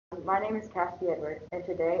my name is Cassidie Edwards, and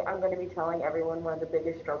today I'm going to be telling everyone one of the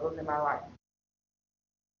biggest struggles in my life.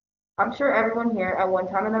 I'm sure everyone here at one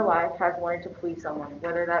time in their life has wanted to please someone,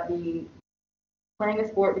 whether that be playing a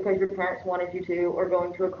sport because your parents wanted you to, or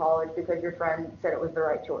going to a college because your friend said it was the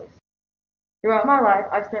right choice. Throughout my life,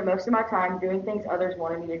 I've spent most of my time doing things others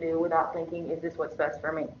wanted me to do without thinking, is this what's best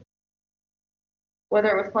for me? Whether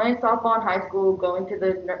it was playing softball in high school, going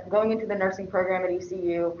into the nursing program at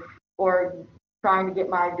ECU, or trying to get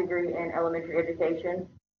my degree in elementary education,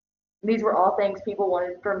 these were all things people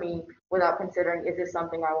wanted for me without considering, is this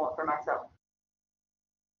something I want for myself?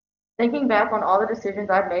 Thinking back on all the decisions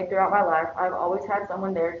I've made throughout my life, I've always had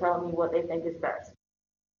someone there telling me what they think is best.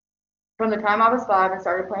 From the time I was 5 and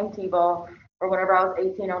started playing t-ball, or whenever I was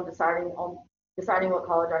 18 on deciding what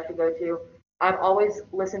college I should go to, I've always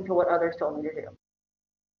listened to what others told me to do.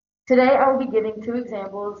 Today I will be giving 2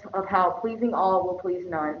 examples of how pleasing all will please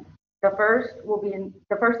none. The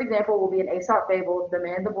first example will be an Aesop fable, The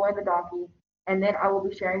Man, the Boy, and the Donkey, and then I will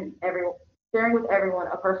be sharing with everyone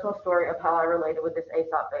a personal story of how I related with this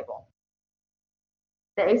Aesop fable.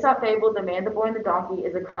 The Aesop fable, The Man, the Boy, and the Donkey,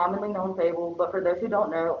 is a commonly known fable, but for those who don't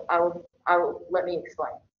know, let me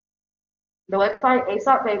explain. The website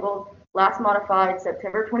Aesop Fables, last modified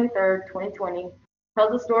September 23rd, 2020,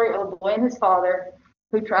 tells the story of a boy and his father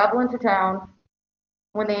who travel into town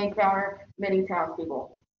when they encounter many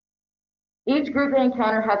townspeople. Each group they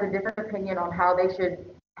encounter has a different opinion on how they should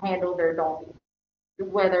handle their donkey,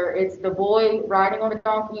 whether it's the boy riding on the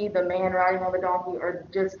donkey, the man riding on the donkey, or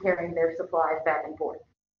just carrying their supplies back and forth.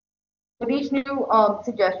 With each new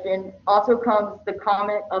suggestion also comes the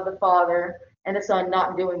comment of the father and the son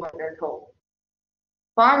not doing what they're told.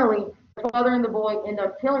 Finally, the father and the boy end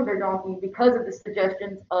up killing their donkey because of the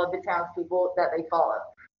suggestions of the townspeople that they follow.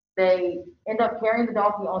 They end up carrying the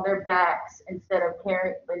donkey on their backs instead of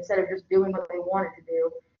just doing what they wanted to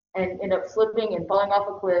do, and end up slipping and falling off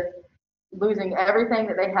a cliff, losing everything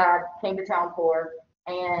that they had, came to town for,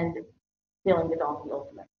 and killing the donkey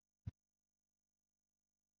ultimately.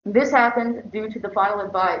 This happened due to the final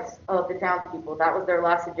advice of the townspeople. That was their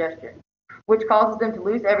last suggestion, which causes them to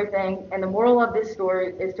lose everything, and the moral of this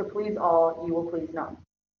story is to please all, you will please none.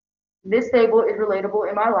 This fable is relatable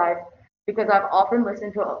in my life because I've often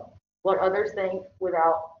listened to what others think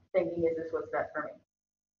without thinking, is this what's best for me?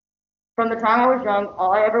 From the time I was young,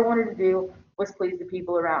 all I ever wanted to do was please the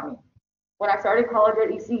people around me. When I started college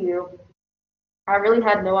at ECU, I really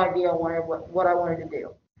had no idea what I wanted to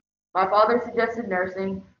do. My father suggested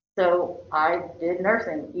nursing, so I did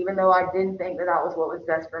nursing, even though I didn't think that was what was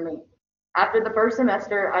best for me. After the first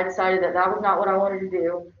semester, I decided that was not what I wanted to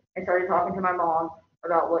do, and started talking to my mom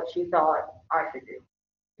about what she thought I should do.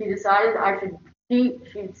 She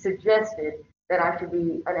suggested that I should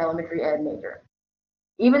be an elementary ed major.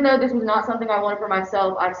 Even though this was not something I wanted for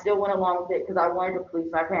myself, I still went along with it because I wanted to please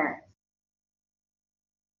my parents.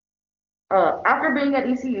 After being at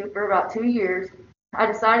ECU for about 2 years, I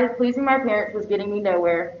decided pleasing my parents was getting me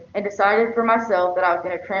nowhere, and decided for myself that I was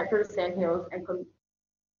going to transfer to Sand Hills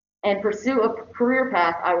and pursue a career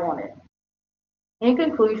path I wanted. In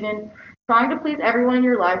conclusion, trying to please everyone in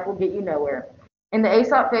your life will get you nowhere. In the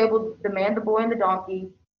Aesop fable, The Man, the Boy, and the Donkey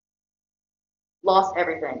lost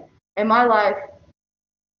everything. In my life,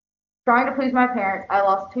 trying to please my parents, I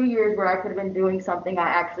lost 2 years where I could have been doing something I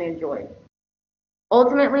actually enjoyed.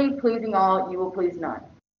 Ultimately, pleasing all, you will please none.